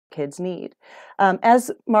kids need.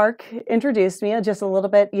 As Mark introduced me, just a little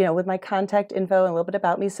bit, with my contact info and a little bit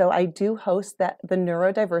about me. So I do host the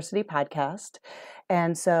Neurodiversity Podcast.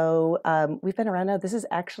 And so we've been around now. This is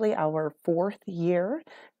actually our 4th year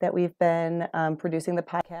that we've been producing the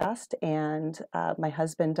podcast. And my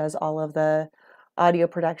husband does all of the audio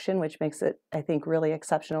production, which makes it, I think, really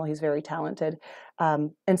exceptional. He's very talented.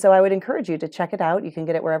 And so I would encourage you to check it out. You can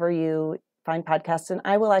get it wherever you find podcasts. And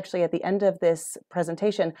I will actually, at the end of this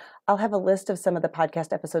presentation, I'll have a list of some of the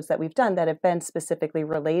podcast episodes that we've done that have been specifically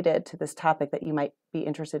related to this topic that you might be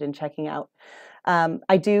interested in checking out. I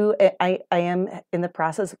am in the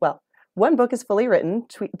process, one book is fully written.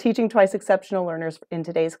 Teaching Twice Exceptional Learners in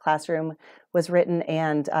Today's Classroom was written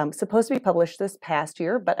and supposed to be published this past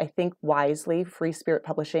year, but I think wisely Free Spirit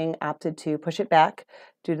Publishing opted to push it back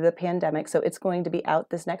due to the pandemic. So it's going to be out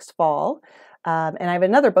this next fall. And I have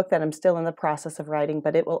another book that I'm still in the process of writing,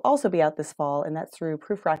 but it will also be out this fall, and that's through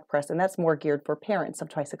Prufrock Press, and that's more geared for parents of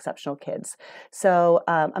twice exceptional kids. So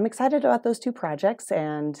I'm excited about those 2 projects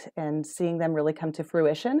and seeing them really come to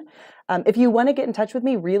fruition. If you want to get in touch with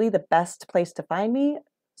me, really the best place to find me,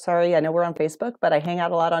 sorry, I know we're on Facebook, but I hang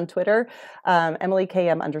out a lot on Twitter,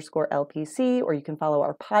 EmilyKM_LPC, or you can follow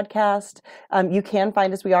our podcast. You can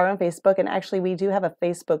find us, we are on Facebook, and actually we do have a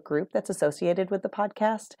Facebook group that's associated with the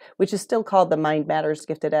podcast, which is still called the Mind Matters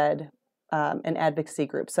Gifted Ed and Advocacy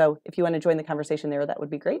Group. So if you want to join the conversation there, that would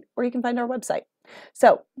be great, or you can find our website.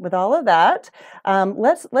 So with all of that,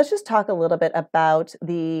 let's just talk a little bit about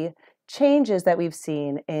the changes that we've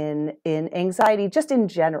seen in anxiety, just in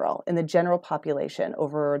general, in the general population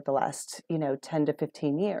over the last 10 to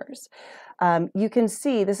 15 years. You can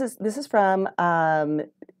see this is from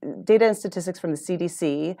data and statistics from the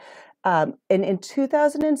CDC. And in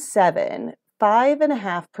 2007,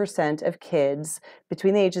 5.5% of kids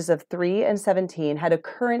between the ages of 3 and 17 had a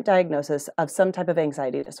current diagnosis of some type of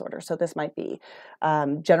anxiety disorder. So this might be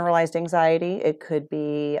generalized anxiety. It could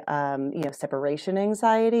be, separation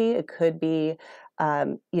anxiety. It could be,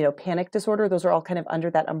 panic disorder. Those are all kind of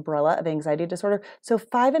under that umbrella of anxiety disorder. So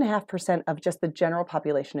 5.5% of just the general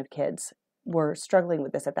population of kids were struggling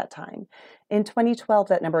with this at that time. In 2012,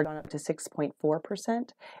 that number had gone up to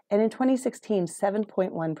 6.4%. And in 2016,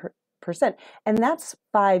 7.1%. And that's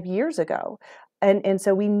 5 years ago. And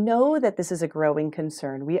so we know that this is a growing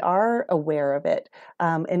concern. We are aware of it.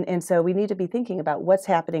 And so we need to be thinking about what's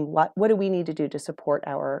happening. What do we need to do to support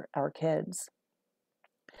our kids?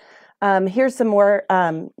 Here's some more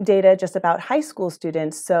data just about high school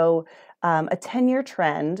students. So a 10-year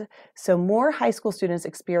trend. So more high school students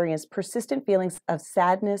experienced persistent feelings of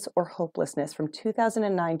sadness or hopelessness from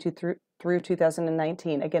 2009 through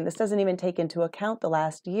 2019. Again, this doesn't even take into account the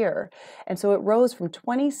last year. And so it rose from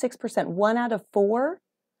 26%, 1 out of 4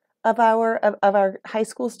 of our high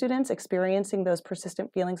school students experiencing those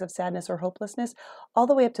persistent feelings of sadness or hopelessness, all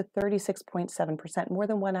the way up to 36.7%, more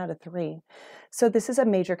than 1 out of 3. So this is a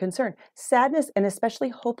major concern. Sadness and especially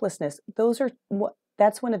hopelessness,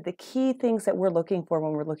 that's one of the key things that we're looking for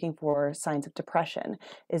when we're looking for signs of depression,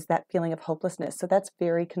 is that feeling of hopelessness. So that's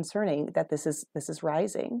very concerning that this is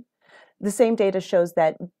rising. The same data shows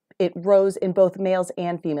that it rose in both males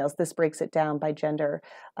and females. This breaks it down by gender.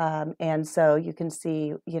 And so you can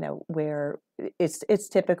see, where it's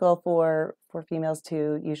typical for females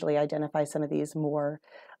to usually identify some of these more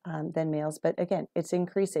than males. But again, it's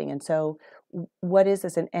increasing. And so what is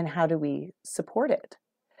this and how do we support it?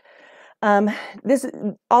 This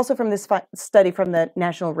also from this study from the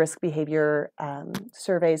National Risk Behavior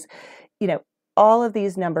Surveys, all of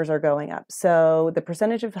these numbers are going up. So the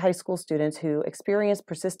percentage of high school students who experience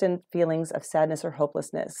persistent feelings of sadness or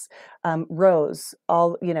hopelessness rose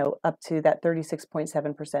up to that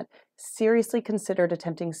 36.7%. Seriously considered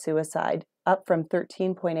attempting suicide, up from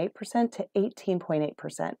 13.8% to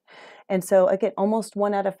 18.8%. And so again, almost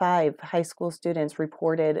 1 out of 5 high school students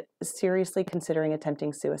reported seriously considering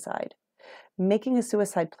attempting suicide. Making a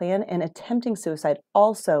suicide plan and attempting suicide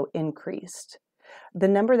also increased. The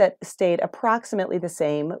number that stayed approximately the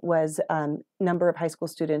same was number of high school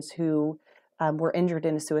students who were injured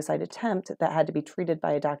in a suicide attempt that had to be treated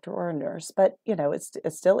by a doctor or a nurse. But, it's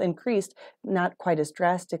still increased, not quite as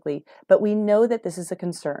drastically. But we know that this is a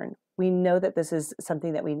concern. We know that this is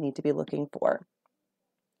something that we need to be looking for.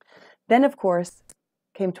 Then, of course,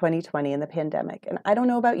 came 2020 and the pandemic. And I don't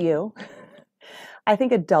know about you. I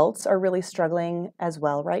think adults are really struggling as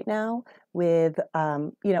well right now with,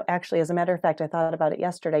 actually, as a matter of fact, I thought about it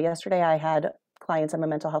yesterday. Yesterday, I had clients. I'm a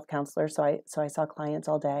mental health counselor, so I saw clients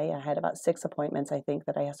all day. I had about 6 appointments, I think,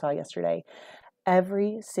 that I saw yesterday.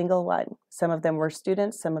 Every single one. Some of them were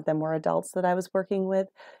students, some of them were adults that I was working with.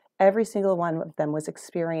 every single one of them was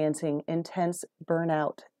experiencing intense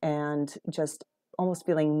burnout and just almost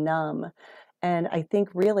feeling numb. And I think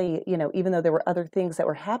really, even though there were other things that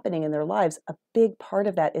were happening in their lives, a big part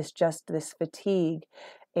of that is just this fatigue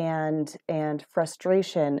and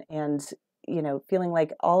frustration and feeling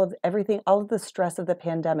like all of the stress of the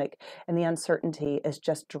pandemic and the uncertainty is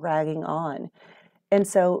just dragging on. And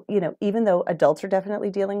so, even though adults are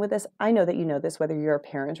definitely dealing with this, I know that you know this, whether you're a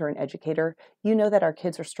parent or an educator, you know that our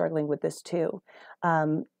kids are struggling with this too.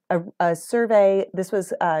 A survey, this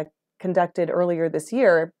was conducted earlier this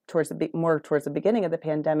year, more towards the beginning of the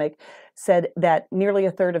pandemic, said that nearly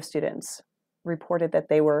a third of students reported that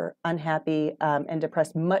they were unhappy and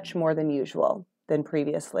depressed much more than usual than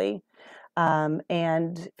previously.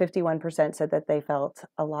 And 51% said that they felt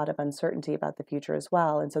a lot of uncertainty about the future as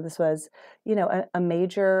well. And so this was, a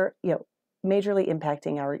major, majorly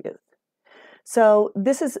impacting our youth. So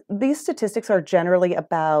these statistics are generally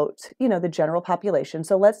about, the general population.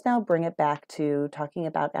 So let's now bring it back to talking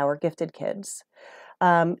about our gifted kids.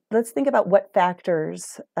 Let's think about what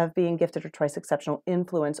factors of being gifted or twice exceptional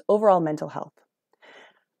influence overall mental health.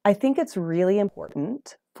 I think it's really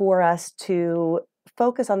important for us to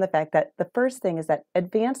focus on the fact that the first thing is that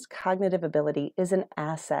advanced cognitive ability is an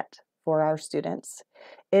asset for our students.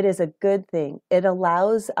 It is a good thing. It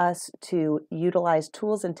allows us to utilize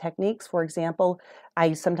tools and techniques. For example,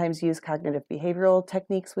 I sometimes use cognitive behavioral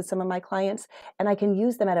techniques with some of my clients, and I can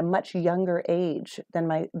use them at a much younger age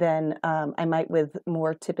than I might with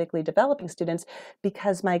more typically developing students,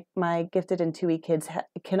 because my gifted and 2E kids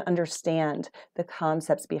can understand the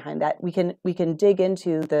concepts behind that. We can dig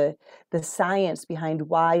into the science behind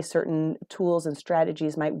why certain tools and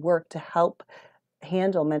strategies might work to help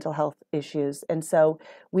handle mental health issues. And so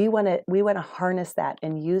we want to harness that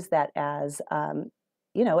and use that as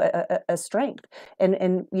a strength.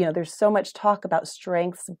 And there's so much talk about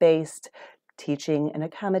strengths-based teaching and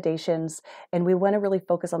accommodations, and we want to really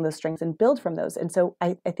focus on those strengths and build from those. And so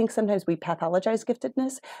I think sometimes we pathologize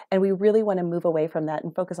giftedness, and we really want to move away from that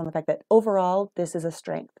and focus on the fact that overall this is a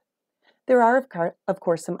strength. There are of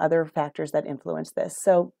course some other factors that influence this.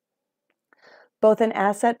 So both an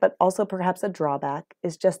asset, but also perhaps a drawback,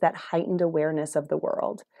 is just that heightened awareness of the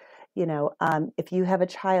world. If you have a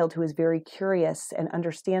child who is very curious and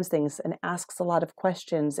understands things and asks a lot of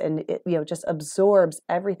questions and just absorbs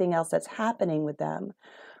everything else that's happening with them,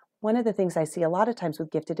 one of the things I see a lot of times with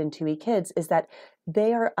gifted and 2E kids is that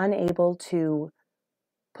they are unable to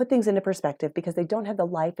put things into perspective because they don't have the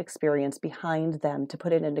life experience behind them to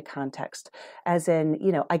put it into context. As in,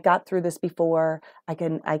 I got through this before,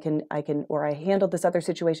 or I handled this other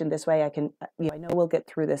situation this way, I know we'll get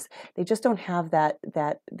through this. They just don't have that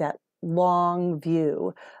long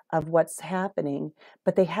view of what's happening,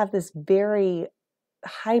 but they have this very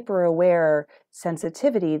hyper-aware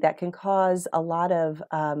sensitivity that can cause a lot of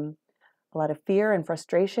fear and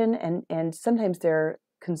frustration, and sometimes they're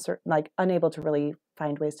unable to really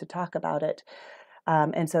find ways to talk about it.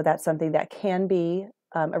 And so that's something that can be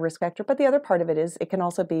a risk factor. But the other part of it is it can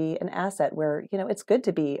also be an asset where, it's good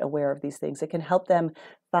to be aware of these things. It can help them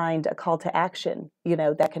find a call to action,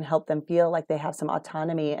 that can help them feel like they have some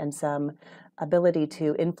autonomy and some ability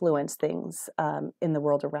to influence things in the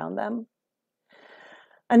world around them.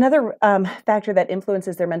 Another factor that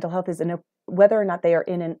influences their mental health is whether or not they are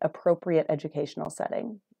in an appropriate educational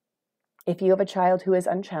setting. If you have a child who is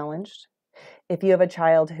unchallenged, if you have a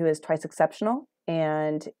child who is twice exceptional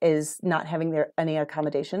and is not having any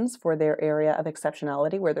accommodations for their area of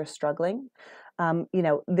exceptionality where they're struggling,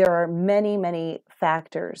 there are many, many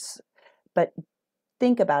factors. But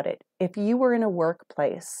think about it. If you were in a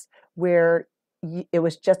workplace where it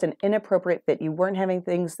was just an inappropriate fit, you weren't having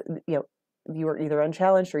things, you were either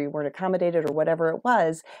unchallenged or you weren't accommodated or whatever it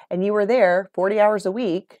was, and you were there 40 hours a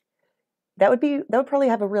week, that would probably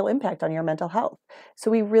have a real impact on your mental health. So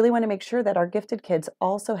we really want to make sure that our gifted kids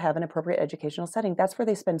also have an appropriate educational setting. That's where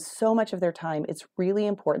they spend so much of their time. It's really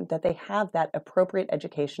important that they have that appropriate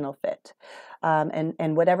educational fit,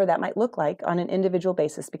 and whatever that might look like on an individual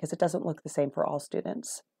basis, because it doesn't look the same for all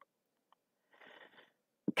students.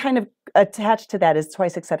 Kind of attached to that is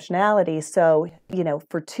twice exceptionality. So,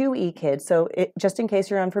 for 2E kids, just in case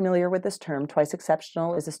you're unfamiliar with this term, twice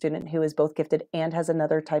exceptional is a student who is both gifted and has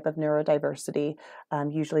another type of neurodiversity,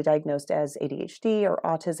 usually diagnosed as ADHD or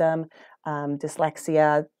autism,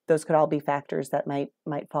 dyslexia. Those could all be factors that might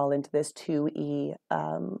fall into this 2E,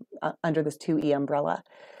 under this 2E umbrella.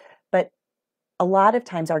 But a lot of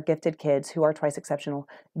times our gifted kids who are twice exceptional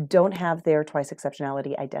don't have their twice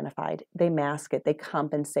exceptionality identified. They mask it, they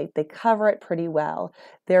compensate, they cover it pretty well.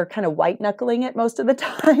 They're kind of white knuckling it most of the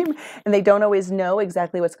time, and they don't always know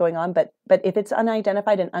exactly what's going on. But if it's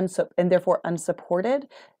unidentified and therefore unsupported,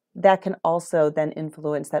 that can also then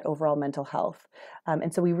influence that overall mental health.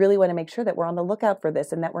 And so we really want to make sure that we're on the lookout for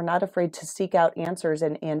this and that we're not afraid to seek out answers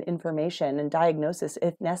and information and diagnosis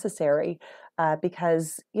if necessary,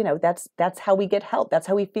 because, that's how we get help. That's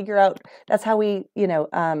how we figure out, that's how we,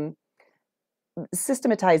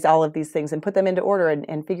 systematize all of these things and put them into order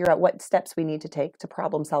and figure out what steps we need to take to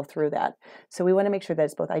problem solve through that. So we want to make sure that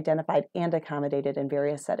it's both identified and accommodated in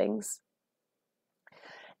various settings.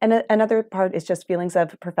 And another part is just feelings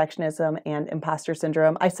of perfectionism and imposter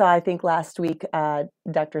syndrome. I think last week,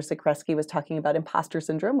 Dr. Zakreski was talking about imposter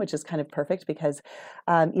syndrome, which is kind of perfect because,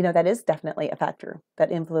 that is definitely a factor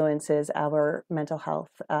that influences our mental health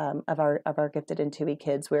of our gifted and TUI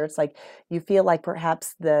kids, where it's like you feel like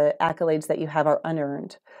perhaps the accolades that you have are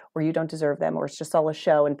unearned, or you don't deserve them, or it's just all a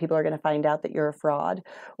show and people are going to find out that you're a fraud.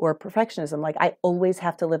 Or perfectionism, like I always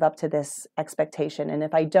have to live up to this expectation, and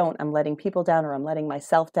if I don't, I'm letting people down or I'm letting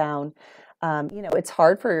myself down. It's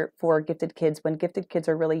hard for gifted kids when gifted kids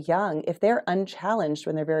are really young. If they're unchallenged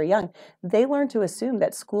when they're very young, they learn to assume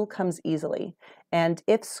that school comes easily. And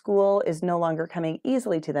if school is no longer coming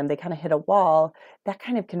easily to them, they kind of hit a wall. That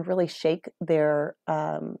kind of can really shake their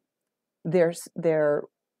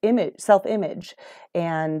image, self-image,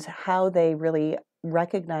 and how they really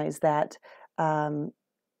recognize that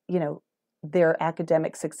their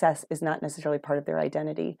academic success is not necessarily part of their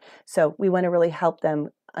identity. So we want to really help them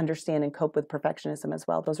understand and cope with perfectionism as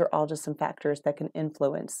well. Those are all just some factors that can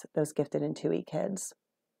influence those gifted and TUI kids.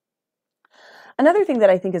 Another thing that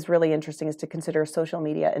I think is really interesting is to consider social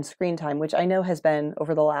media and screen time, which I know has been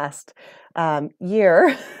over the last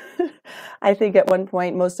year. I think at one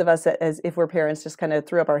point, most of us, as if we're parents, just kind of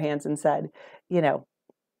threw up our hands and said,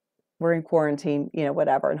 we're in quarantine,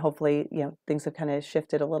 whatever. And hopefully, things have kind of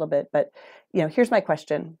shifted a little bit. But, here's my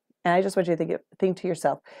question. And I just want you to think to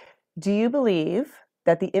yourself, do you believe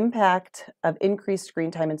that the impact of increased screen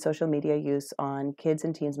time and social media use on kids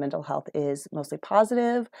and teens' mental health is mostly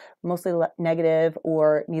positive, mostly negative,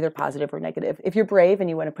 or neither positive or negative? If you're brave and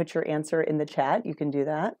you want to put your answer in the chat, you can do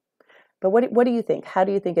that. But what do you think? How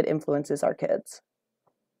do you think it influences our kids?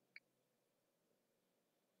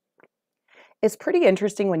 It's pretty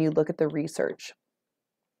interesting when you look at the research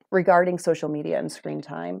regarding social media and screen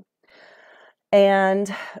time.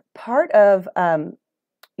 And part of,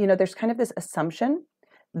 there's kind of this assumption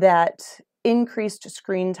that increased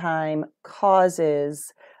screen time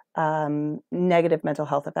causes negative mental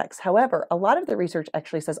health effects. However, a lot of the research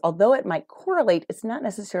actually says, although it might correlate, it's not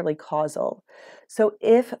necessarily causal. So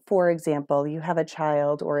if, for example, you have a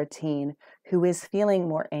child or a teen who is feeling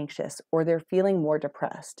more anxious or they're feeling more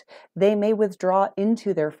depressed, they may withdraw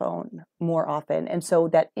into their phone more often. And so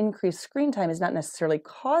that increased screen time is not necessarily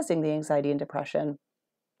causing the anxiety and depression.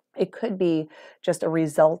 It could be just a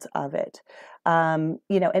result of it. And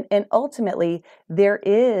ultimately, there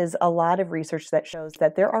is a lot of research that shows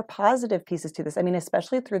that there are positive pieces to this. I mean,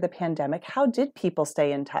 especially through the pandemic, how did people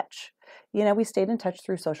stay in touch? We stayed in touch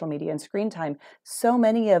through social media and screen time. So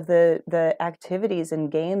many of the activities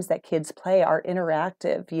and games that kids play are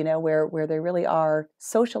interactive, where they really are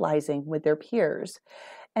socializing with their peers.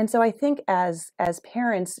 And so I think as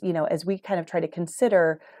parents, as we kind of try to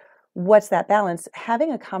consider what's that balance,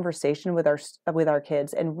 having a conversation with our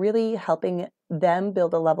kids and really helping them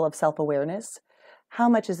build a level of self-awareness. How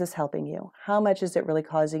much is this helping you? How much is it really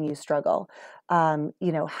causing you struggle?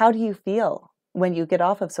 How do you feel when you get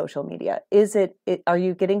off of social media? Are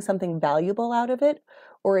you getting something valuable out of it,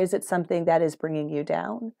 or is it something that is bringing you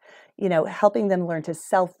down? Helping them learn to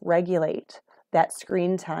self-regulate that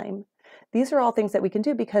screen time. These are all things that we can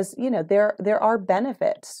do because, there are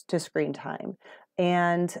benefits to screen time.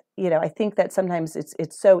 And, I think that sometimes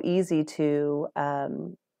it's so easy to,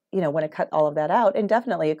 want to cut all of that out. And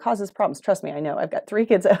definitely it causes problems. Trust me, I know. I've got three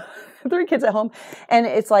kids at home. And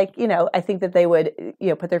it's like, I think that they would,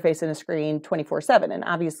 put their face in a screen 24/7. And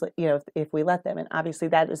obviously, if we let them, and obviously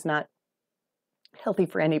that is not healthy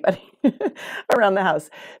for anybody around the house.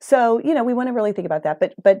 So, we want to really think about that.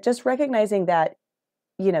 But just recognizing that,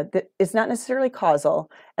 it's not necessarily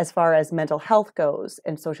causal as far as mental health goes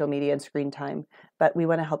and social media and screen time, but we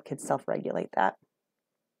want to help kids self-regulate that.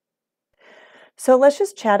 So let's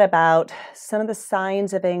just chat about some of the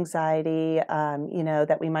signs of anxiety,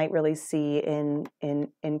 that we might really see in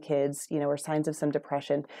kids, or signs of some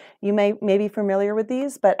depression. You may be familiar with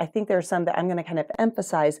these, but I think there are some that I'm going to kind of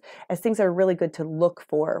emphasize as things that are really good to look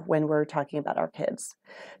for when we're talking about our kids.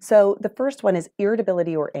 So the first one is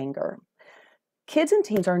irritability or anger. Kids and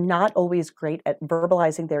teens are not always great at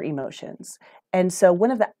verbalizing their emotions. And so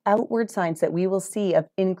one of the outward signs that we will see of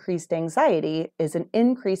increased anxiety is an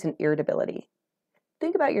increase in irritability.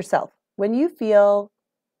 Think about yourself. When you feel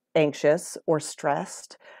anxious or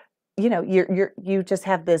stressed, you just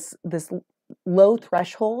have this low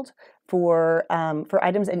threshold for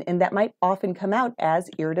items, and that might often come out as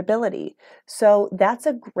irritability. So that's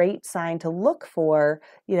a great sign to look for.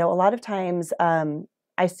 A lot of times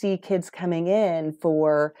I see kids coming in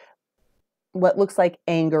for what looks like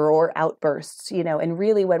anger or outbursts, and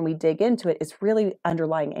really when we dig into it, it's really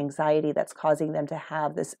underlying anxiety that's causing them to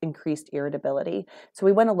have this increased irritability. So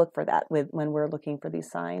we want to look for that when we're looking for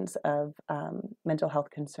these signs of mental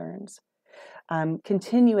health concerns.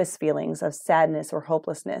 Continuous feelings of sadness or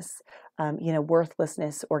hopelessness,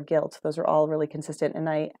 worthlessness or guilt. Those are all really consistent. And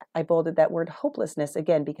I bolded that word hopelessness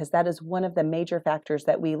again, because that is one of the major factors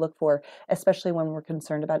that we look for, especially when we're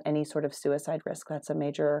concerned about any sort of suicide risk. That's a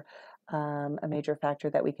major factor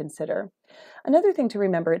that we consider. Another thing to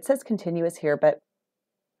remember, it says continuous here, but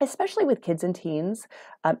especially with kids and teens,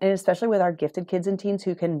 and especially with our gifted kids and teens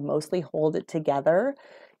who can mostly hold it together,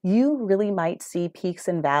 you really might see peaks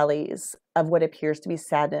and valleys of what appears to be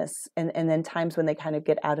sadness, and then times when they kind of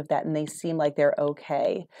get out of that and they seem like they're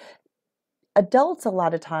okay. Adults, a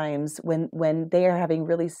lot of times when they are having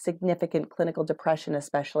really significant clinical depression,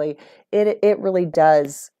 especially, it really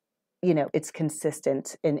does, it's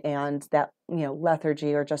consistent, and that,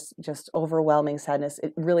 lethargy or just overwhelming sadness,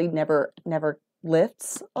 it really never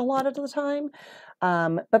lifts a lot of the time.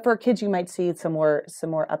 But for kids, you might see some more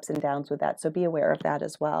ups and downs with that. So be aware of that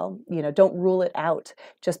as well. Don't rule it out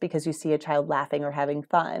just because you see a child laughing or having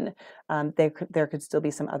fun. There could still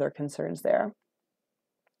be some other concerns there.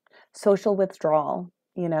 Social withdrawal,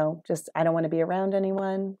 just I don't want to be around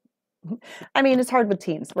anyone. I mean, it's hard with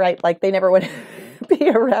teens, right? Like they never want to be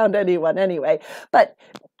around anyone anyway. But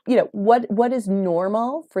what is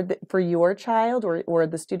normal for your child or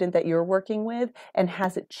the student that you're working with, and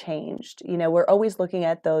has it changed? We're always looking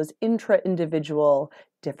at those intra-individual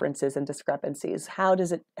differences and discrepancies. How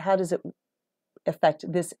does it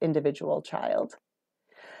affect this individual child?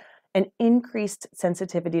 An increased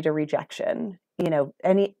sensitivity to rejection.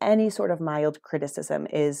 Any sort of mild criticism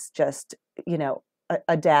is just,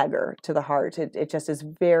 a dagger to the heart. It just is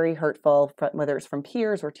very hurtful, whether it's from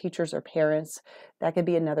peers or teachers or parents. That could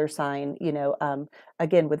be another sign,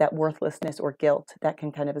 again, with that worthlessness or guilt that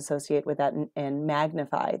can kind of associate with that and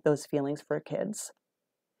magnify those feelings for kids.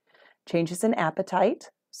 Changes in appetite.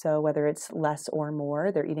 So whether it's less or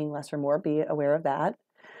more, they're eating less or more, be aware of that.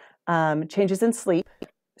 Changes in sleep.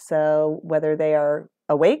 So whether they are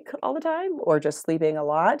awake all the time or just sleeping a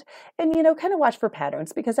lot, and kind of watch for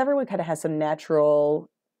patterns, because everyone kind of has some natural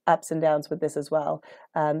ups and downs with this as well.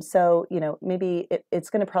 So maybe it's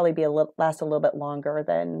going to probably be last a little bit longer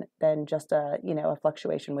than just a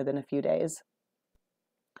fluctuation within a few days.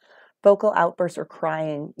 Vocal outbursts or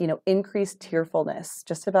crying, increased tearfulness,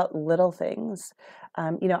 just about little things.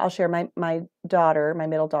 I'll share my daughter, my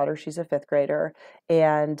middle daughter, she's a 5th grader,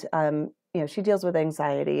 and she deals with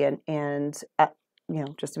anxiety, and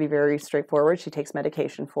just to be very straightforward, she takes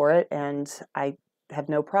medication for it, and I have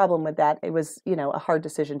no problem with that. It was, a hard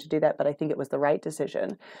decision to do that, but I think it was the right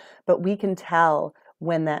decision. But we can tell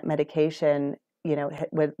when that medication,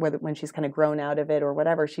 when she's kind of grown out of it or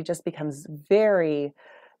whatever, she just becomes very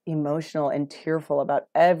emotional and tearful about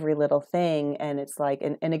every little thing. And it's like,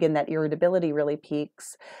 and again, that irritability really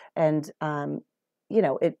peaks. And, and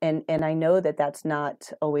I know that that's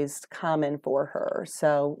not always common for her.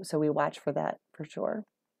 So we watch for that for sure.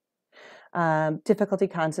 Difficulty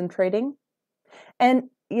concentrating. And,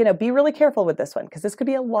 be really careful with this one, because this could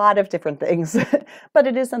be a lot of different things, but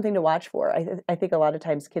it is something to watch for. I think a lot of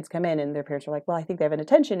times kids come in and their parents are like, well, I think they have an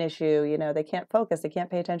attention issue. They can't focus, they can't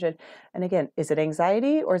pay attention. And again, is it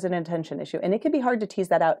anxiety or is it an attention issue? And it can be hard to tease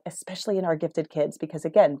that out, especially in our gifted kids, because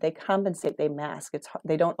again, they compensate, they mask.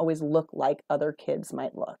 They don't always look like other kids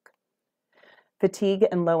might look. Fatigue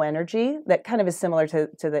and low energy, that kind of is similar to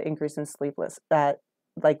the increase in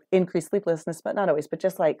increased sleeplessness, but not always, but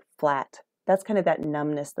just like flat. That's kind of that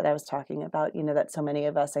numbness that I was talking about, that so many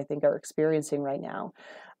of us, I think, are experiencing right now.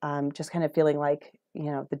 Just kind of feeling like,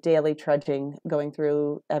 the daily trudging going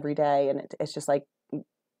through every day. And it's just like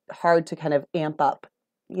hard to kind of amp up,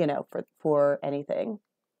 for anything.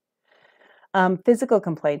 Physical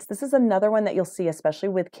complaints. This is another one that you'll see, especially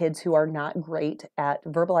with kids who are not great at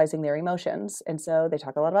verbalizing their emotions. And so they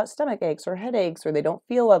talk a lot about stomach aches or headaches, or they don't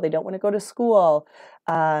feel well, they don't want to go to school.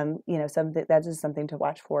 Something that is something to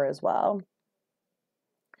watch for as well.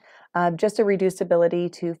 Just a reduced ability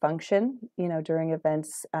to function, during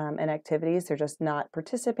events and activities. They're just not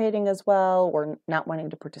participating as well, or not wanting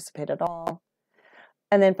to participate at all.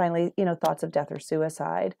 And then finally, thoughts of death or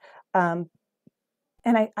suicide.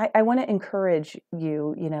 And I want to encourage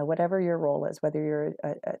you, whatever your role is, whether you're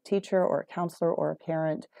a teacher or a counselor or a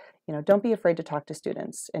parent, don't be afraid to talk to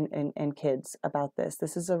students and kids about this.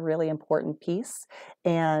 This is a really important piece.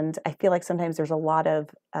 And I feel like sometimes there's a lot of,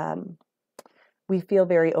 we feel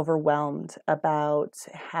very overwhelmed about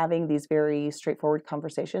having these very straightforward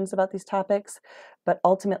conversations about these topics. But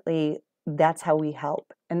ultimately, that's how we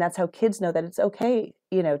help. And that's how kids know that it's okay,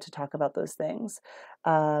 to talk about those things.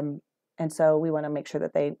 And so we want to make sure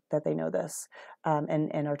that they know this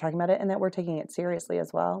and are talking about it, and that we're taking it seriously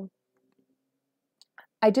as well.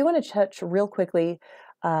 I do want to touch real quickly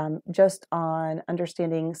just on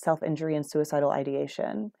understanding self-injury and suicidal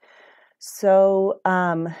ideation. So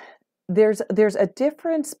there's a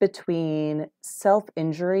difference between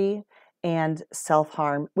self-injury and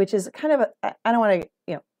self-harm, which is kind of I don't want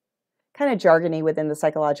to kind of jargony within the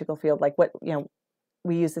psychological field, like what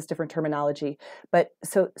we use this different terminology, but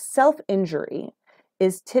so self-injury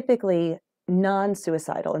is typically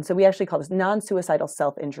non-suicidal. And so we actually call this non-suicidal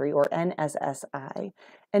self-injury, or NSSI.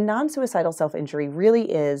 And non-suicidal self-injury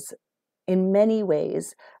really is, in many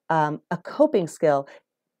ways, a coping skill,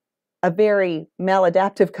 a very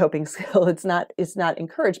maladaptive coping skill. It's not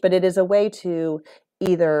encouraged, but it is a way to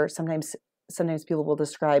either sometimes people will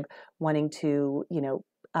describe wanting to,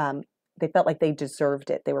 they felt like they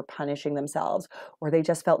deserved it. They were punishing themselves, or they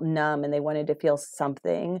just felt numb and they wanted to feel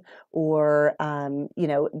something, or,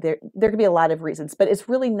 there could be a lot of reasons, but it's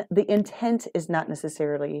really, the intent is not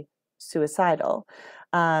necessarily suicidal.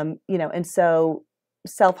 And so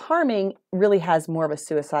self-harming really has more of a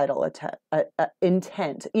suicidal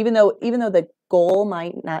intent, even though the goal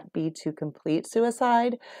might not be to complete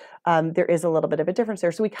suicide. There is a little bit of a difference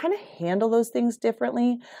there. So we kind of handle those things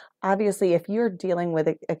differently. Obviously, if you're dealing with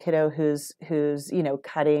a kiddo who's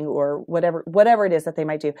cutting or whatever it is that they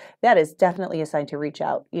might do, that is definitely a sign to reach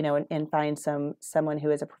out, and find someone who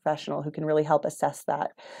is a professional who can really help assess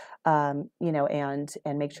that, and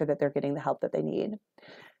make sure that they're getting the help that they need.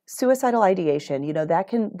 Suicidal ideation,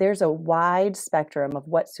 there's a wide spectrum of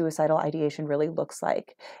what suicidal ideation really looks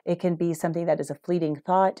like. It can be something that is a fleeting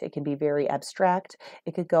thought. It can be very abstract.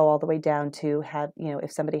 It could go all the way down to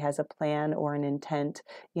if somebody has a plan or an intent,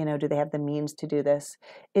 do they have the means to do this?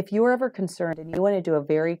 If you're ever concerned and you want to do a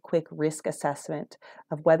very quick risk assessment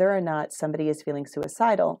of whether or not somebody is feeling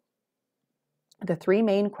suicidal, the three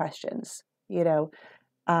main questions, are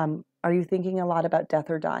you thinking a lot about death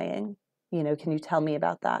or dying? Can you tell me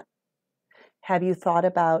about that? Have you thought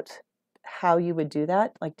about how you would do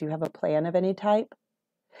that? Like, do you have a plan of any type?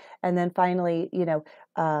 And then finally, do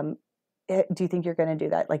you think you're going to do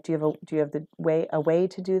that? Like, do you have a way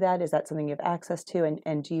to do that? Is that something you have access to?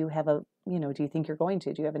 And do you have do you think you're going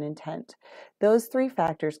to? Do you have an intent? Those three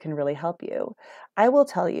factors can really help you. I will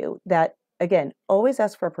tell you that, again, always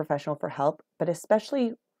ask for a professional for help, but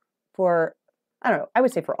especially for, I don't know, I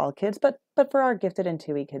would say for all kids, but for our gifted and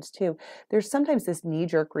 2E kids too, there's sometimes this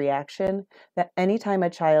knee-jerk reaction that anytime a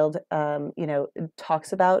child,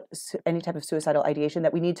 talks about any type of suicidal ideation,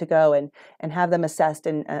 that we need to go and have them assessed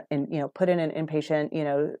and put in an inpatient,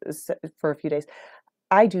 for a few days.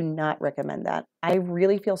 I do not recommend that. I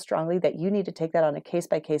really feel strongly that you need to take that on a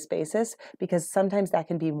case-by-case basis, because sometimes that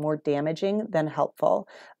can be more damaging than helpful.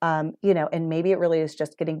 And maybe it really is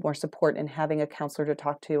just getting more support and having a counselor to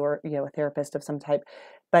talk to, or, a therapist of some type.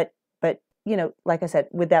 But like I said,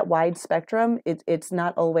 with that wide spectrum, it's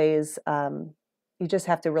not always, you just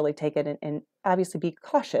have to really take it and obviously be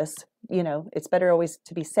cautious. It's better always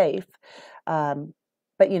to be safe.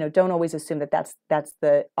 But don't always assume that that's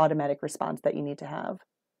the automatic response that you need to have.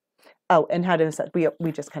 Oh, and how to assess.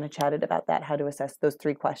 We just kind of chatted about that. How to assess those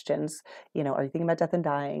three questions. Are you thinking about death and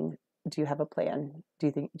dying? Do you have a plan?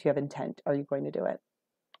 Do you have intent? Are you going to do it?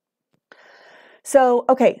 So,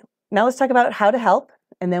 okay, now let's talk about how to help,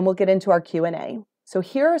 and then we'll get into our Q&A. So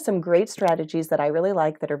here are some great strategies that I really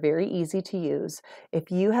like that are very easy to use. If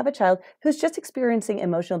you have a child who's just experiencing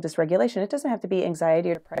emotional dysregulation, it doesn't have to be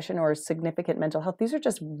anxiety or depression or significant mental health. These are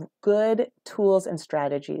just good tools and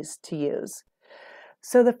strategies to use.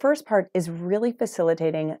 So the first part is really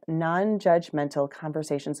facilitating non-judgmental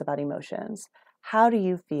conversations about emotions. How do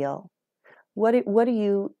you feel? What do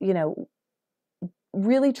you,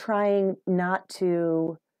 really trying not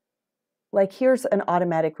to like, here's an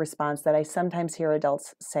automatic response that I sometimes hear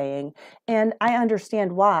adults saying, and I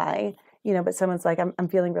understand why, but someone's like, I'm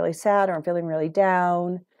feeling really sad, or I'm feeling really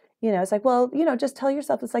down. It's like, well, just tell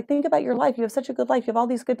yourself, it's like, think about your life. You have such a good life. You have all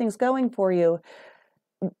these good things going for you.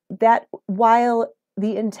 That while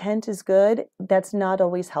the intent is good, that's not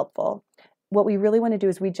always helpful. What we really want to do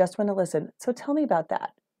is we just want to listen. So tell me about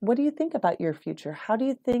that. What do you think about your future? How do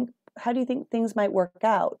you think things might work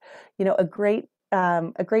out? A great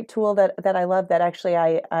tool that I love, that actually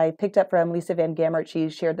I picked up from Lisa Van Gamert. She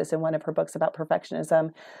shared this in one of her books about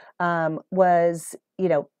perfectionism, was,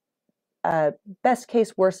 best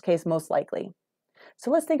case, worst case, most likely. So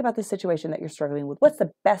let's think about the situation that you're struggling with. What's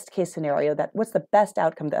the best case scenario? What's the best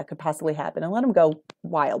outcome that could possibly happen? And let them go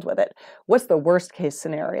wild with it. What's the worst case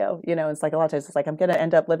scenario? It's like, a lot of times it's like, I'm going to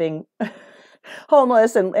end up living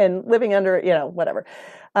homeless and living under, whatever.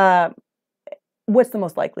 What's the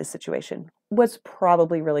most likely situation? What's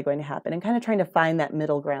probably really going to happen? And kind of trying to find that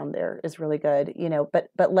middle ground there is really good,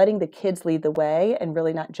 but letting the kids lead the way and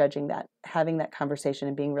really not judging that, having that conversation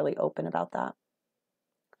and being really open about that.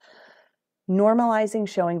 Normalizing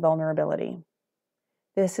showing vulnerability.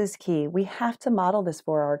 This is key. We have to model this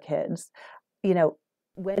for our kids.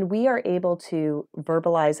 When we are able to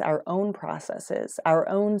verbalize our own processes, our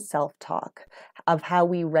own self-talk of how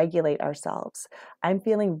we regulate ourselves. I'm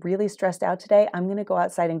feeling really stressed out today. I'm going to go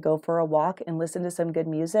outside and go for a walk and listen to some good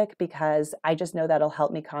music, because I just know that'll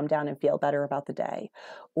help me calm down and feel better about the day.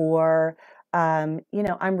 Or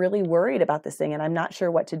I'm really worried about this thing and I'm not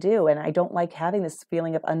sure what to do. And I don't like having this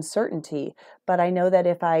feeling of uncertainty, but I know that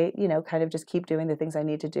if I, kind of just keep doing the things I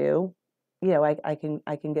need to do,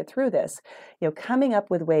 I can get through this. Coming up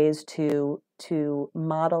with ways to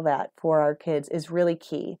model that for our kids is really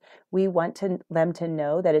key. We want them to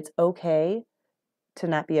know that it's okay to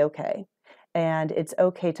not be okay. And it's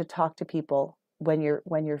okay to talk to people when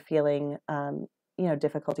you're feeling,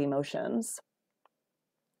 difficult emotions.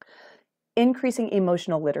 Increasing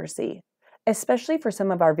emotional literacy, especially for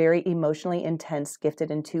some of our very emotionally intense, gifted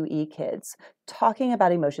and 2E kids. Talking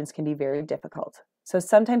about emotions can be very difficult. So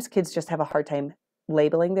sometimes kids just have a hard time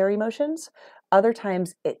labeling their emotions. Other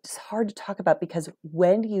times it's hard to talk about, because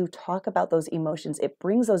when you talk about those emotions, it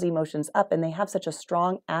brings those emotions up and they have such a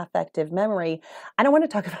strong affective memory. I don't want to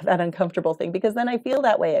talk about that uncomfortable thing, because then I feel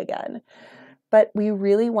that way again. But we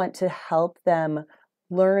really want to help them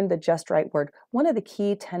learn the just right word. One of the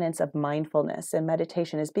key tenets of mindfulness and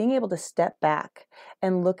meditation is being able to step back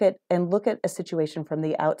and look at a situation from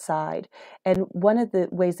the outside. And one of the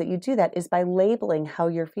ways that you do that is by labeling how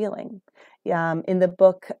you're feeling. In the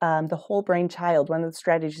book, The Whole Brain Child, one of the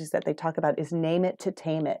strategies that they talk about is name it to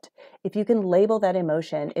tame it. If you can label that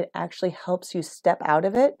emotion, it actually helps you step out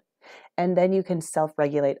of it, and then you can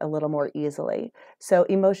self-regulate a little more easily. So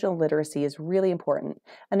emotional literacy is really important.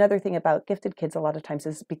 Another thing about gifted kids a lot of times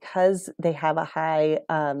is because they have a high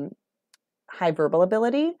verbal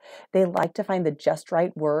ability, they like to find the just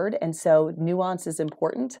right word. And so nuance is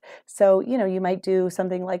important. So, you might do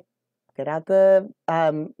something like get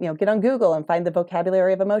on Google and find the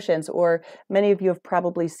vocabulary of emotions. Or many of you have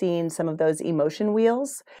probably seen some of those emotion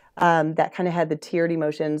wheels that kind of had the tiered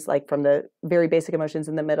emotions, like from the very basic emotions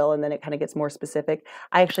in the middle, and then it kind of gets more specific.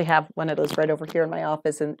 I actually have one of those right over here in my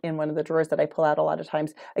office in one of the drawers that I pull out a lot of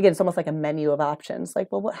times. Again, it's almost like a menu of options. Like,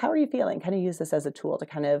 well, how are you feeling? Kind of use this as a tool to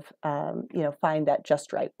kind of, find that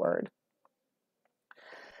just right word.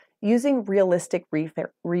 Using realistic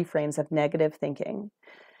reframes of negative thinking.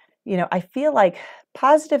 I feel like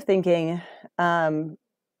positive thinking, if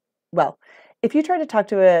you try to talk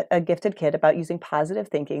to a gifted kid about using positive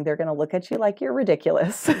thinking, they're going to look at you like you're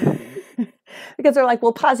ridiculous. Because they're like,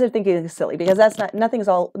 well, positive thinking is silly, because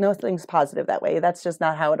nothing's positive that way. That's just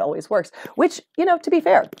not how it always works. Which, to be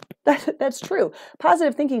fair, that's true.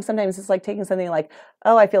 Positive thinking sometimes is like taking something like,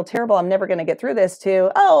 oh, I feel terrible, I'm never going to get through this,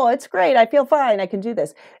 to, oh, it's great, I feel fine, I can do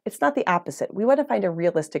this. It's not the opposite. We want to find a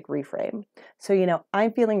realistic reframe. So,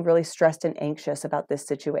 I'm feeling really stressed and anxious about this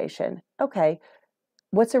situation. Okay,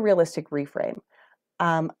 what's a realistic reframe?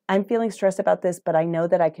 I'm feeling stressed about this, but I know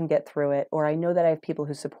that I can get through it, or I know that I have people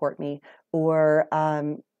who support me, or,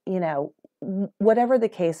 whatever the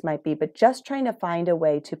case might be, but just trying to find a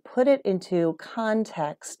way to put it into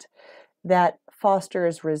context that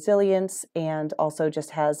fosters resilience and also just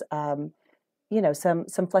has, some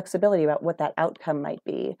flexibility about what that outcome might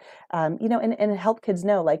be, and help kids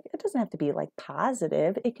know, like, it doesn't have to be like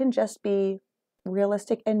positive. It can just be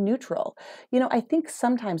realistic and neutral. I think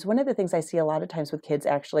sometimes one of the things I see a lot of times with kids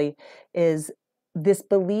actually is this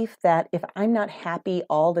belief that if I'm not happy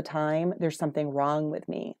all the time, there's something wrong with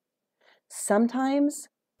me. Sometimes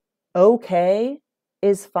okay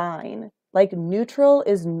is fine. Like neutral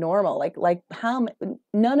is normal. Like how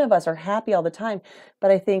none of us are happy all the time,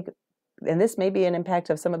 but I think, and this may be an impact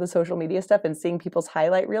of some of the social media stuff and seeing people's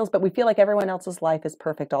highlight reels, but we feel like everyone else's life is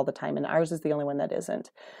perfect all the time and ours is the only one that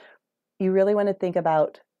isn't. You really want to think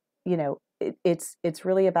about, it's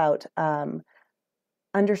really about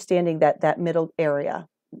understanding that middle area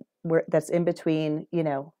where that's in between,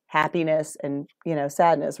 happiness and,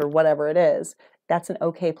 sadness or whatever it is. That's an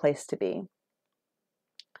okay place to be.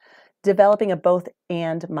 Developing a both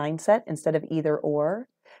and mindset instead of either or.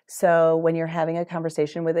 So when you're having a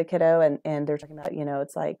conversation with a kiddo and they're talking about,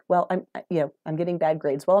 it's like, well, I'm getting bad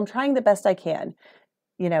grades. Well, I'm trying the best I can.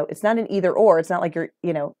 It's not an either or. It's not like you're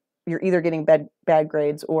either getting bad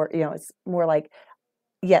grades or, it's more like,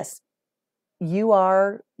 yes, you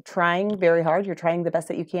are trying very hard. You're trying the best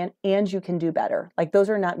that you can, and you can do better. Like those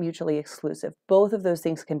are not mutually exclusive. Both of those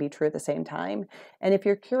things can be true at the same time. And if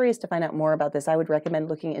you're curious to find out more about this, I would recommend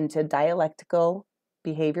looking into dialectical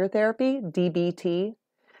behavior therapy, DBT,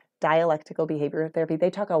 dialectical behavior therapy.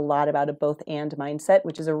 They talk a lot about a both and mindset,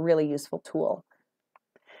 which is a really useful tool.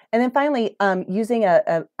 And then finally, using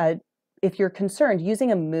if you're concerned,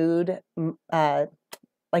 using a mood,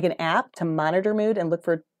 like an app to monitor mood and look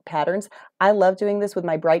for patterns. I love doing this with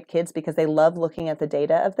my bright kids because they love looking at the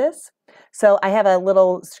data of this. So I have a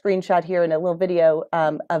little screenshot here and a little video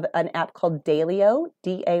of an app called Daylio,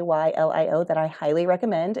 Daylio, that I highly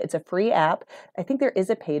recommend. It's a free app. I think there is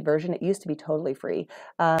a paid version. It used to be totally free.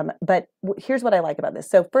 But here's what I like about this.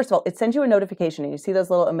 So first of all, it sends you a notification and you see those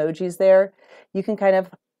little emojis there. You can kind of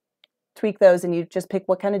tweak those and you just pick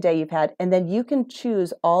what kind of day you've had. And then you can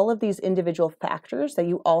choose all of these individual factors that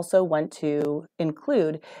you also want to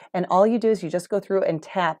include. And all you do is you just go through and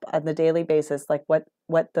tap on the daily basis, like what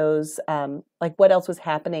those, like what else was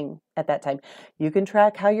happening at that time. You can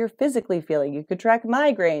track how you're physically feeling. You could track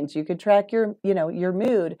migraines. You could track your, your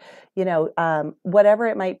mood, whatever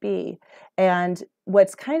it might be. And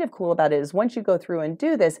what's kind of cool about it is once you go through and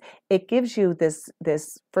do this, it gives you this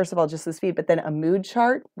first of all, just this feed, but then a mood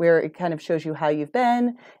chart where it kind of shows you how you've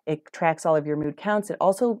been. It tracks all of your mood counts. It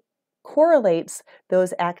also correlates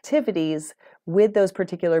those activities with those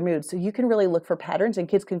particular moods. So you can really look for patterns and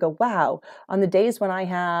kids can go, wow, on the days when I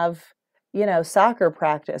have, soccer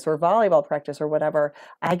practice or volleyball practice or whatever,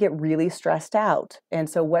 I get really stressed out. And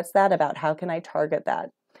so what's that about? How can I target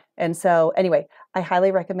that? And so anyway, I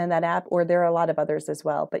highly recommend that app, or there are a lot of others as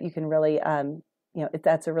well, but you can really,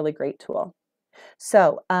 that's a really great tool.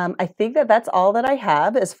 So I think that's all that I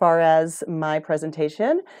have as far as my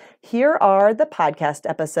presentation. Here are the podcast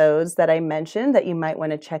episodes that I mentioned that you might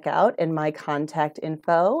want to check out and my contact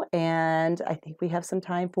info. And I think we have some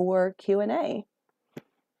time for Q&A.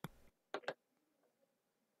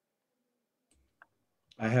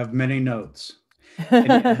 I have many notes.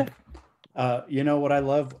 And, what I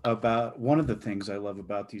love about, one of the things I love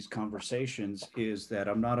about these conversations is that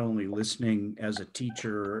I'm not only listening as a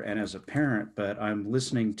teacher and as a parent, but I'm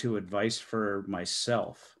listening to advice for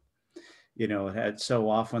myself. So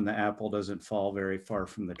often the apple doesn't fall very far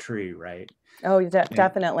from the tree, right? Oh,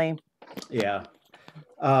 definitely. Yeah.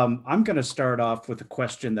 I'm going to start off with a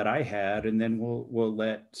question that I had, and then we'll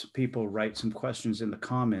let people write some questions in the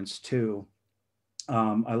comments too.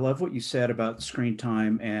 I love what you said about screen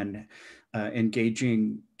time and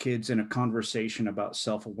engaging kids in a conversation about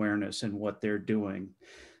self-awareness and what they're doing,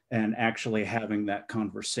 and actually having that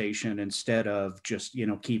conversation instead of just,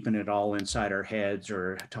 keeping it all inside our heads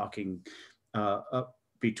or talking up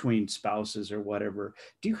between spouses or whatever.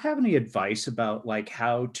 Do you have any advice about like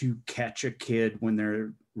how to catch a kid when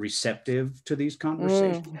they're receptive to these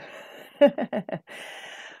conversations?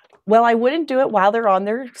 Well, I wouldn't do it while they're on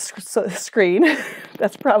their screen.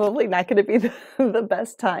 That's probably not going to be the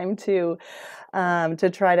best time to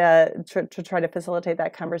try to facilitate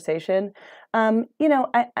that conversation. I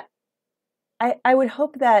would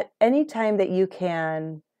hope that anytime that you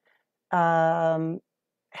can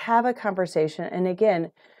have a conversation, and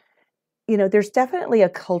again, there's definitely a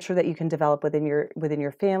culture that you can develop within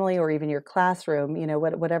your family or even your classroom,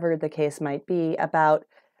 whatever the case might be, about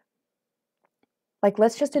like,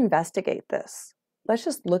 let's just investigate this. Let's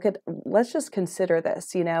just consider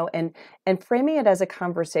this, and framing it as a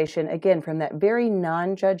conversation, again, from that very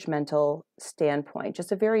non-judgmental standpoint,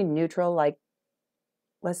 just a very neutral, like,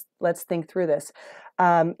 let's think through this.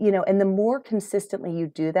 And the more consistently you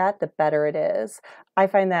do that, the better it is. I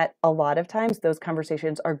find that a lot of times those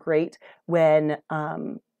conversations are great when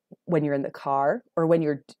you're in the car or when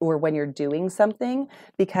you're doing something,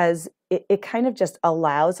 because it kind of just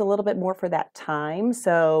allows a little bit more for that time.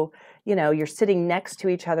 So, you're sitting next to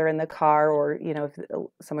each other in the car, or, if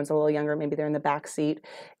someone's a little younger, maybe they're in the back seat.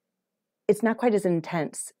 it's not quite as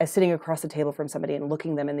intense as sitting across the table from somebody and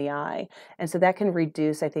looking them in the eye. And so that can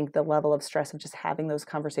reduce, I think, the level of stress of just having those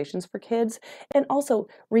conversations for kids. And also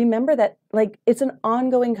remember that like it's an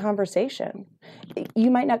ongoing conversation. You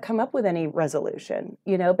might not come up with any resolution,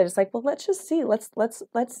 but it's like, well, let's just see. Let's,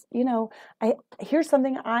 here's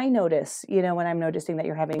something I notice, when I'm noticing that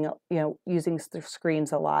you're having, using the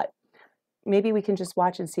screens a lot. Maybe we can just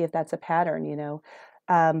watch and see if that's a pattern.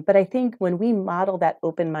 But I think when we model that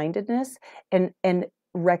open-mindedness and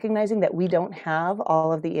recognizing that we don't have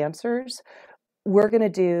all of the answers, we're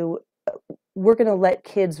going to let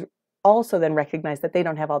kids also then recognize that they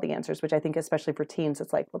don't have all the answers, which I think especially for teens,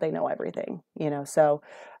 it's like, well, they know everything, So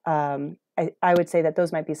I would say that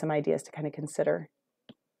those might be some ideas to kind of consider.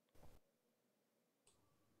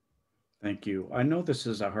 Thank you. I know this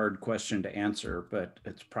is a hard question to answer, but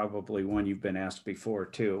it's probably one you've been asked before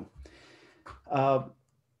too.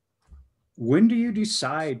 When do you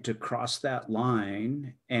decide to cross that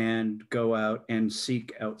line and go out and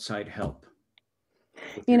seek outside help?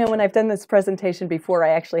 When I've done this presentation before, I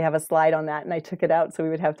actually have a slide on that, and I took it out so we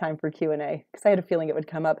would have time for Q&A because I had a feeling it would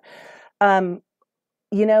come up.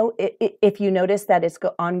 If you notice that it's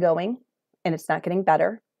ongoing and it's not getting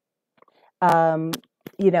better,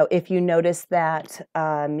 if you notice that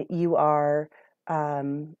you are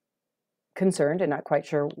concerned and not quite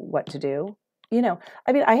sure what to do,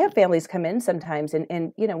 I have families come in sometimes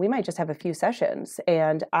and we might just have a few sessions.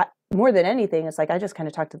 And more than anything, it's like I just kind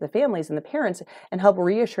of talk to the families and the parents and help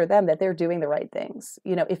reassure them that they're doing the right things.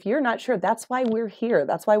 If you're not sure, that's why we're here.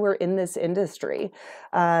 That's why we're in this industry,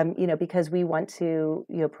 because we want to,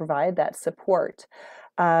 provide that support.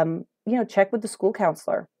 Check with the school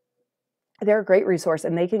counselor. They're a great resource,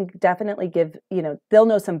 and they can definitely give, they'll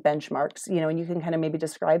know some benchmarks, and you can kind of maybe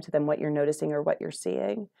describe to them what you're noticing or what you're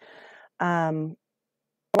seeing.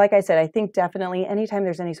 Like I said, I think definitely anytime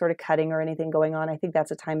there's any sort of cutting or anything going on, I think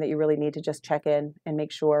that's a time that you really need to just check in and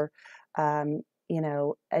make sure, any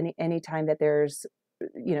time that there's,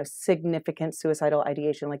 significant suicidal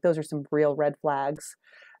ideation, like those are some real red flags.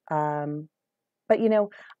 But,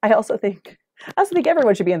 I also think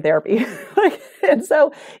everyone should be in therapy. And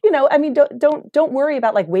so, don't worry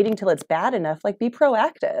about like waiting till it's bad enough, like be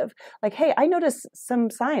proactive. Like, hey, I noticed some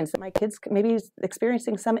signs that my kids maybe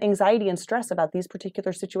experiencing some anxiety and stress about these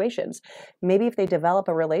particular situations. Maybe if they develop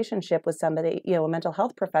a relationship with somebody, a mental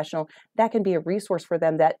health professional, that can be a resource for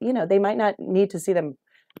them that, they might not need to see them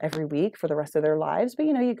every week for the rest of their lives, but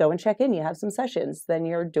you go and check in, you have some sessions, then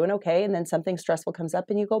you're doing okay, and then something stressful comes up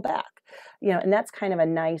and you go back, and that's kind of a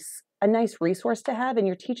nice resource to have. And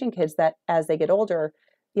you're teaching kids that as they get older,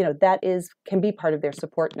 can be part of their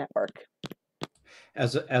support network.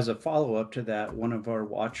 As a follow-up to that, one of our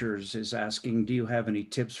watchers is asking, do you have any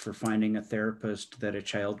tips for finding a therapist that a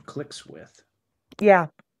child clicks with? Yeah.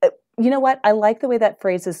 You know what? I like the way that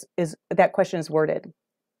phrase is that question is worded.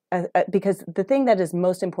 Because the thing that is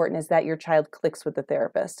most important is that your child clicks with the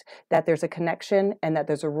therapist, that there's a connection and that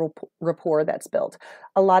there's a rapport that's built.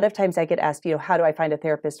 A lot of times I get asked, how do I find a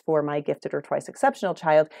therapist for my gifted or twice exceptional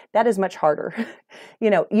child? That is much harder.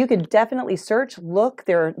 You could definitely search, look,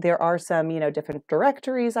 there are some, different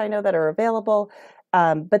directories I know that are available,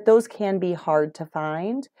 but those can be hard to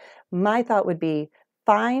find. My thought would be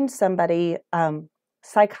find somebody.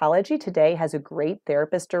 Psychology Today has a great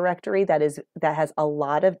therapist directory that has a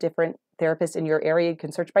lot of different therapists in your area. You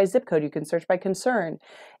can search by zip code, you can search by concern,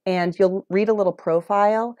 and you'll read a little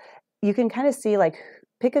profile. You can kind of see, like,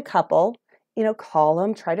 pick a couple, call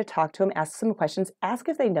them, try to talk to them, ask some questions, ask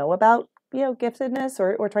if they know about, giftedness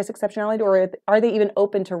or twice exceptionality, or are they even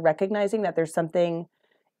open to recognizing that there's something,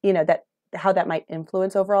 that how that might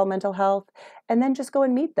influence overall mental health, and then just go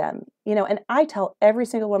and meet them, and I tell every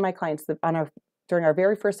single one of my clients that during our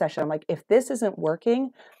very first session, I'm like, if this isn't working,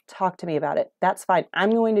 talk to me about it. That's fine. I'm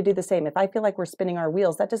going to do the same. If I feel like we're spinning our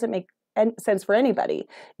wheels, that doesn't make sense for anybody,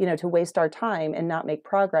 to waste our time and not make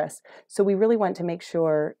progress. So we really want to make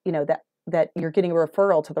sure, that you're getting a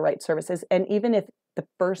referral to the right services. And even if the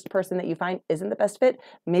first person that you find isn't the best fit,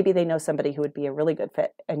 maybe they know somebody who would be a really good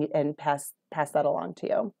fit and pass that along to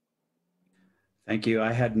you. Thank you.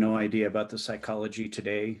 I had no idea about the Psychology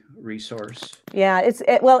Today resource. Yeah,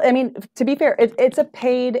 well, I mean, to be fair, it's a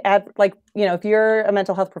paid ad, like, if you're a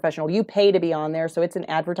mental health professional, you pay to be on there. So it's an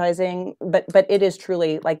advertising, but it is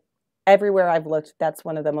truly, like, everywhere I've looked, that's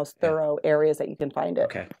one of the most thorough areas that you can find it.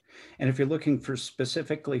 Okay. And if you're looking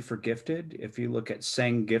specifically for gifted, if you look at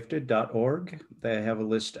sanggifted.org, they have a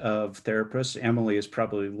list of therapists. Emily is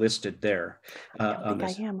probably listed there. I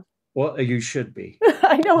think I am. Well, you should be.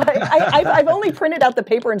 I know. I've only printed out the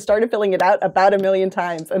paper and started filling it out about 1,000,000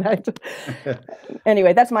 times. And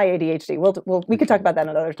anyway, that's my ADHD. We could talk about that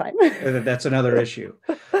another time. That's another issue.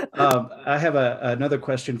 I have another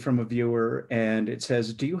question from a viewer, and it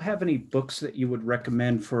says, do you have any books that you would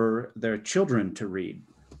recommend for their children to read?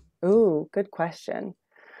 Ooh, good question.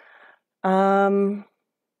 Well,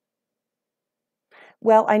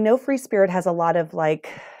 I know Free Spirit has a lot of like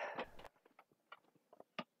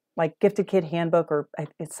Gifted Kid Handbook, or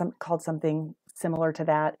it's called something similar to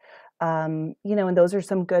that. And those are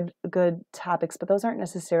some good topics, but those aren't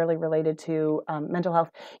necessarily related to mental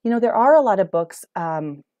health. There are a lot of books.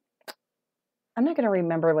 I'm not going to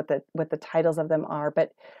remember what the titles of them are,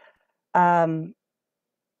 but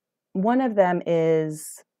one of them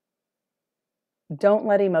is "Don't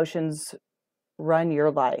Let Emotions Run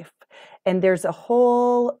Your Life." And there's a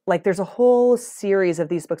whole series of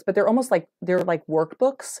these books, but they're almost like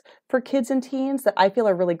workbooks for kids and teens that I feel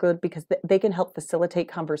are really good because they can help facilitate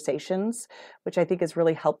conversations, which I think is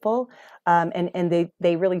really helpful. And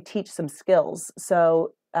they really teach some skills.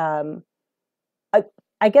 So I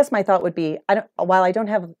guess my thought would be, I don't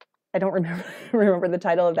remember the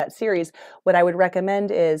title of that series. What I would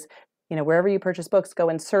recommend is, wherever you purchase books, go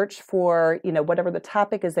and search for, whatever the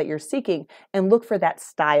topic is that you're seeking, and look for that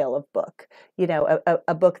style of book.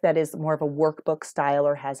 A book that is more of a workbook style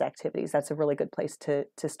or has activities. That's a really good place to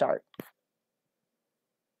start.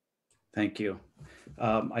 Thank you.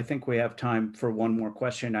 I think we have time for one more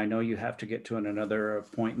question. I know you have to get to another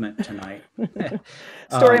appointment tonight.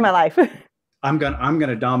 Story of my life. I'm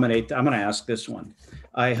gonna dominate. I'm gonna ask this one.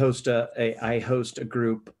 I host a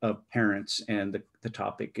group of parents, and the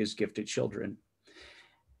topic is gifted children.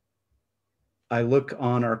 I look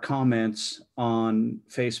on our comments on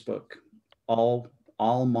Facebook, all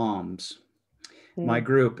moms. My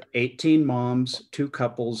group, 18 moms, 2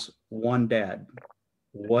 couples, 1 dad.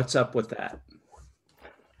 What's up with that?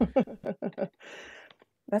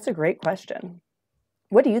 That's a great question.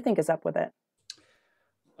 What do you think is up with it?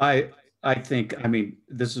 I think,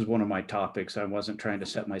 this is one of my topics. I wasn't trying to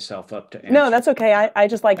set myself up to answer. No, that's okay. I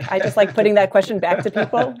just like putting that question back to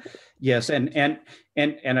people. Yes, and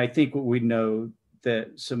I think we know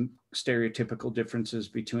that some stereotypical differences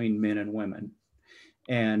between men and women,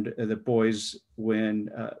 and the boys,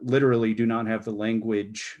 when literally do not have the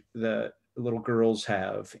language that little girls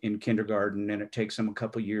have in kindergarten, and it takes them a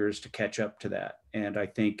couple years to catch up to that. And I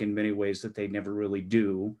think in many ways that they never really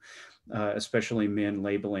do, especially men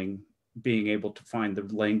labeling, being able to find the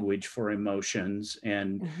language for emotions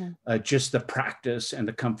and just the practice and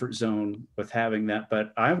the comfort zone with having that.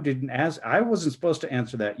 But I wasn't supposed to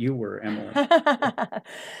answer that. You were, Emily.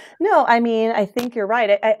 No, I think you're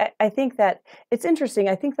right. I think that it's interesting.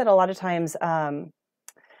 I think that a lot of times, I've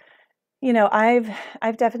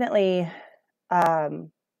definitely,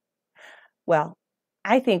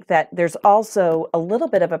 I think that there's also a little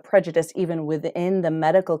bit of a prejudice even within the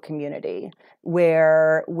medical community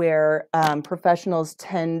where professionals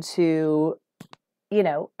tend to,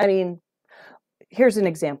 here's an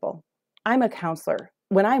example. I'm a counselor.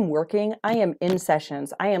 When I'm working, I am in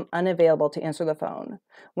sessions. I am unavailable to answer the phone.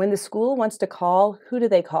 When the school wants to call, who do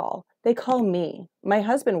they call? They call me. My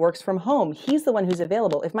husband works from home. He's the one who's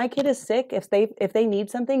available. If my kid is sick, if they need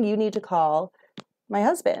something, you need to call my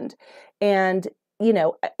husband. And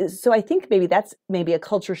so I think maybe that's a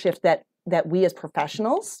culture shift that we as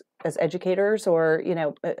professionals, as educators or,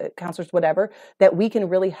 counselors, whatever, that we can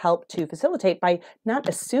really help to facilitate by not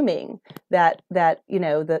assuming that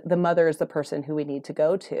the mother is the person who we need to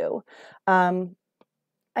go to.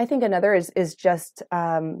 I think another is just,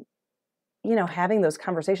 having those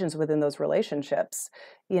conversations within those relationships,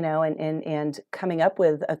 and coming up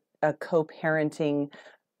with a co-parenting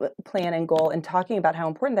plan and goal and talking about how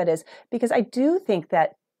important that is, because I do think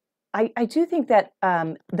that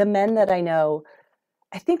the men that I know,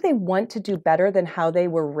 I think they want to do better than how they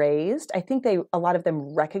were raised. I think a lot of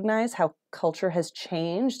them recognize how culture has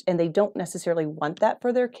changed and they don't necessarily want that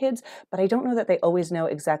for their kids, but I don't know that they always know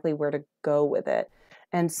exactly where to go with it.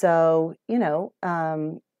 And so,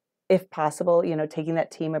 if possible, taking that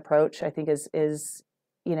team approach, I think is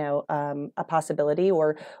a possibility,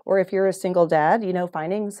 or if you're a single dad,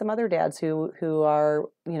 finding some other dads who are,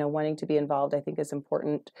 wanting to be involved, I think is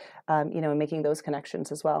important, and making those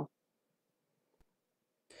connections as well.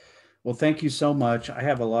 Well, thank you so much. I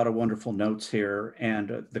have a lot of wonderful notes here,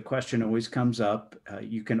 and the question always comes up.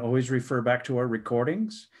 You can always refer back to our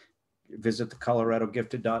recordings. Visit the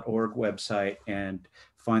coloradogifted.org website and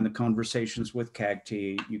find the conversations with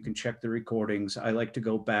CAGT. You can check the recordings. I like to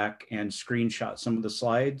go back and screenshot some of the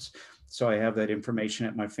slides, so I have that information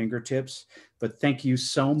at my fingertips. But thank you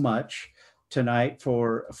so much tonight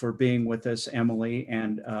for being with us, Emily,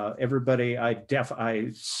 and everybody.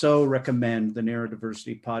 I so recommend the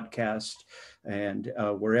Neurodiversity Podcast, and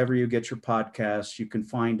wherever you get your podcasts, you can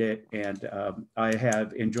find it. And I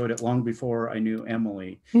have enjoyed it long before I knew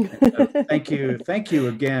Emily. And, thank you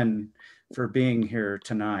again for being here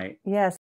tonight. Yes.